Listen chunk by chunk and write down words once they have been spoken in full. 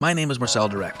My name is Marcel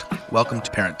Direct. Welcome to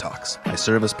Parent Talks. I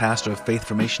serve as pastor of faith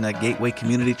formation at Gateway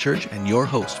Community Church and your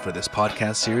host for this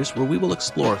podcast series where we will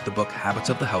explore the book Habits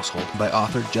of the Household by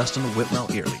author Justin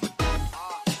Whitmell-Earley.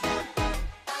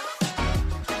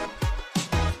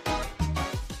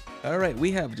 All right,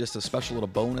 we have just a special little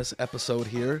bonus episode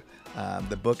here.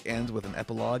 The book ends with an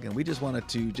epilogue, and we just wanted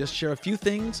to just share a few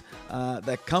things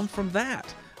that come from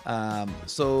that.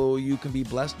 So you can be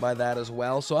blessed by that as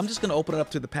well. So I'm just going to open it up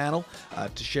to the panel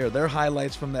to share their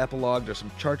highlights from the epilogue. There's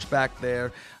some charts back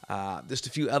there, just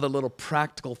a few other little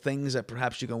practical things that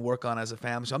perhaps you can work on as a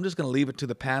family. So I'm just going to leave it to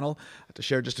the panel to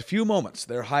share just a few moments,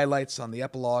 their highlights on the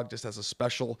epilogue, just as a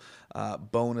special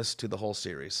bonus to the whole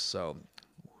series. So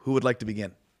who would like to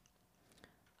begin?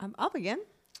 I'll begin.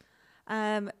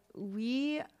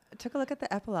 We took a look at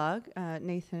the epilogue,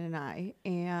 Nathan and I,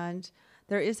 and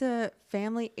there is a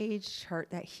family age chart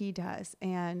that he does,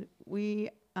 and we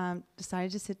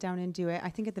decided to sit down and do it. I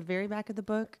think at the very back of the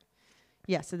book,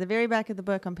 at the very back of the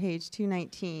book on page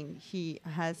 219, he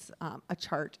has a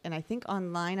chart, and I think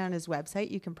online on his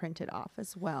website you can print it off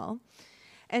as well.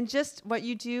 And just what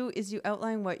you do is you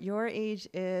outline what your age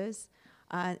is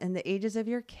and the ages of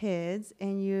your kids,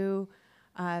 and you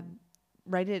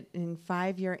write it in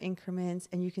 5-year increments,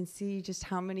 and you can see just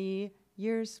how many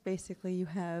years basically you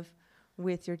have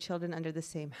with your children under the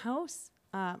same house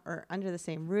or under the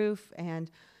same roof, and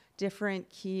different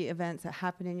key events that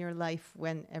happen in your life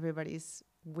when everybody's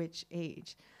which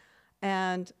age.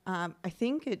 And I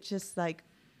think it just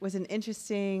was an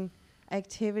interesting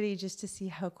activity just to see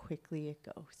how quickly it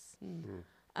goes. Mm-hmm.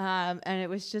 And it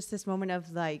was just this moment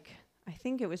of I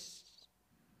think it was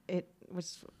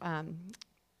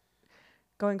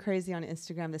going crazy on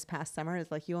Instagram this past summer. Is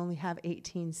you only have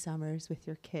 18 summers with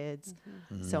your kids.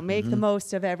 Mm-hmm. So make the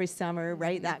most of every summer,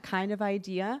 right? Mm-hmm. That kind of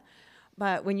idea.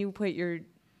 But when you put your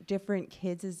different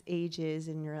kids' ages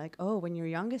and you're when your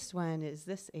youngest one is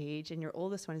this age and your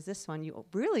oldest one is this one, you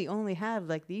really only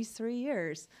have these 3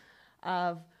 years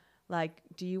of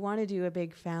do you want to do a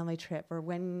big family trip, or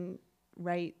when,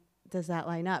 right, does that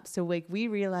line up? So we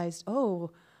realized,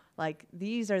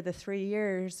 these are the 3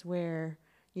 years where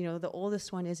the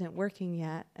oldest one isn't working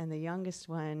yet, and the youngest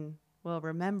one will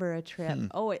remember a trip.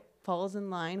 It falls in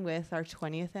line with our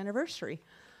 20th anniversary.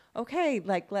 Okay,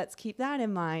 let's keep that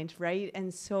in mind, right?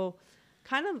 And so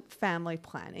kind of family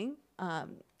planning a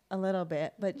little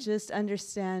bit, but just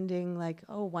understanding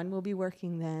one will be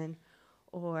working then,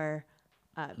 or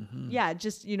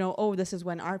this is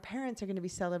when our parents are going to be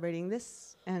celebrating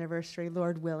this anniversary,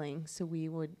 Lord willing, so we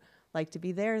would like to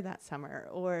be there that summer,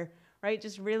 or right,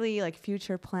 just really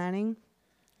future planning.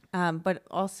 But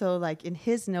also in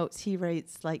his notes, he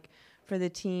writes for the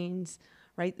teens,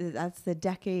 right, that's the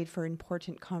decade for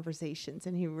important conversations.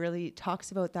 And he really talks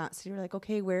about that. So you're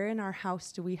okay, where in our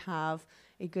house do we have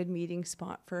a good meeting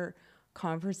spot for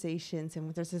conversations?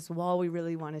 And there's this wall we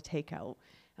really want to take out.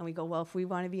 And we go, well, if we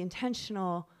want to be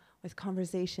intentional with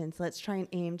conversations, let's try and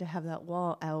aim to have that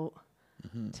wall out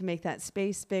to make that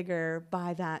space bigger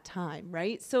by that time,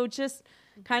 right? So just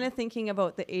kind of thinking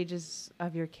about the ages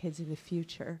of your kids in the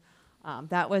future.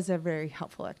 That was a very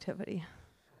helpful activity.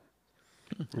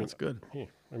 That's good. Yeah.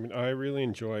 I mean, I really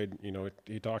enjoyed,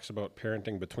 he talks about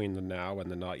parenting between the now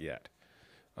and the not yet,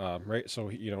 right? So,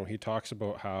 he talks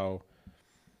about how,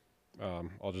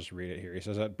 I'll just read it here. He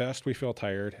says, at best we feel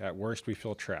tired, at worst we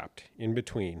feel trapped, in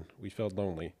between we feel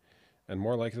lonely, and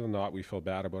more likely than not we feel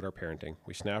bad about our parenting.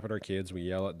 We snap at our kids, we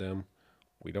yell at them.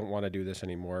 We don't want to do this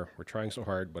anymore. We're trying so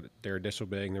hard, but they're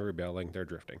disobeying, they're rebelling, they're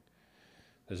drifting.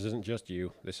 This isn't just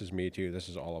you. This is me too. This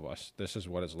is all of us. This is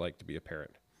what it's like to be a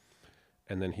parent.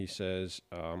 And then he says,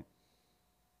 but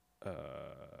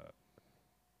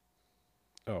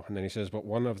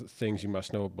one of the things you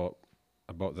must know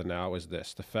about the now is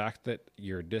this. The fact that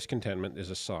your discontentment is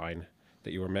a sign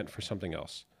that you were meant for something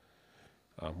else.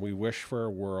 We wish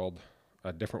for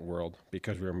a different world,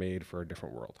 because we were made for a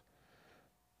different world.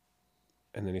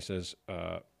 And then he says,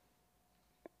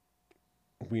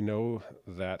 we know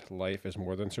that life is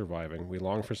more than surviving. We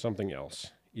long for something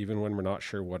else, even when we're not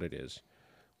sure what it is.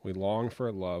 We long for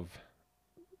a love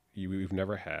we've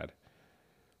never had,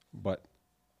 but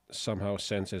somehow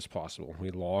sense is possible.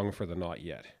 We long for the not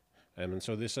yet. And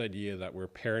so this idea that we're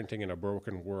parenting in a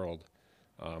broken world,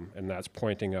 and that's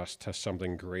pointing us to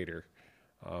something greater.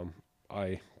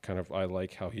 I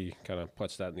like how he kind of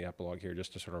puts that in the epilogue here,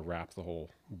 just to sort of wrap the whole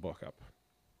book up.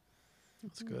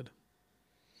 That's good.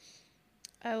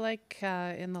 I like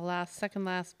in the second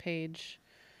last page,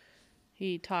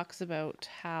 he talks about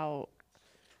how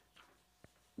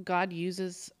God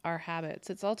uses our habits.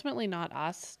 It's ultimately not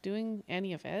us doing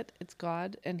any of it. It's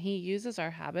God, and he uses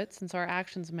our habits, and so our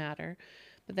actions matter.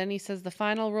 But then he says the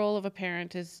final role of a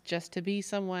parent is just to be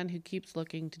someone who keeps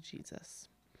looking to Jesus.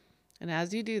 And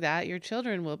as you do that, your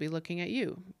children will be looking at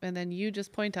you. And then you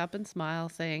just point up and smile,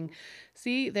 saying,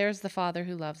 see, there's the Father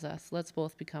who loves us. Let's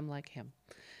both become like him.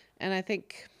 And I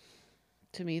think,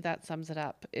 to me, that sums it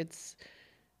up.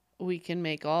 We can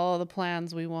make all the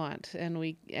plans we want,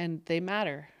 and they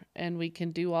matter. And we can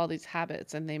do all these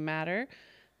habits, and they matter.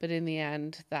 But in the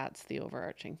end, that's the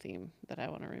overarching theme that I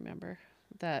want to remember.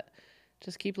 That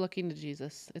just keep looking to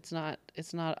Jesus. It's not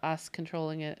us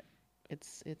controlling it.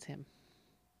 It's him.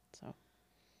 So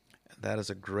That is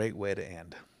a great way to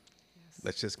end. Yes.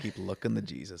 Let's just keep looking to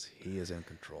Jesus. He is in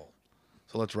control.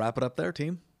 So let's wrap it up there,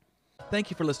 team.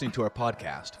 Thank you for listening to our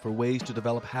podcast for ways to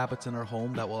develop habits in our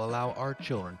home that will allow our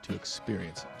children to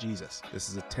experience Jesus. This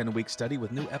is a 10-week study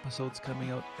with new episodes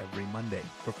coming out every Monday.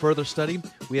 For further study,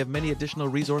 we have many additional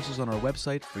resources on our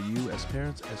website for you as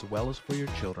parents as well as for your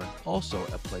children. Also,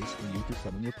 a place for you to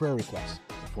send in your prayer requests.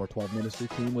 The 412 Ministry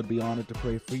team would be honored to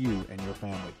pray for you and your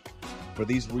family. For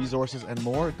these resources and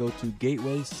more, go to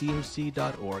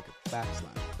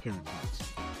gatewaycoc.org/Parent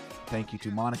Talks. Thank you to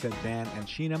Monica, Dan, and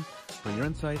Sheena for your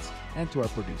insights, and to our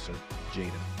producer,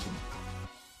 Jaden.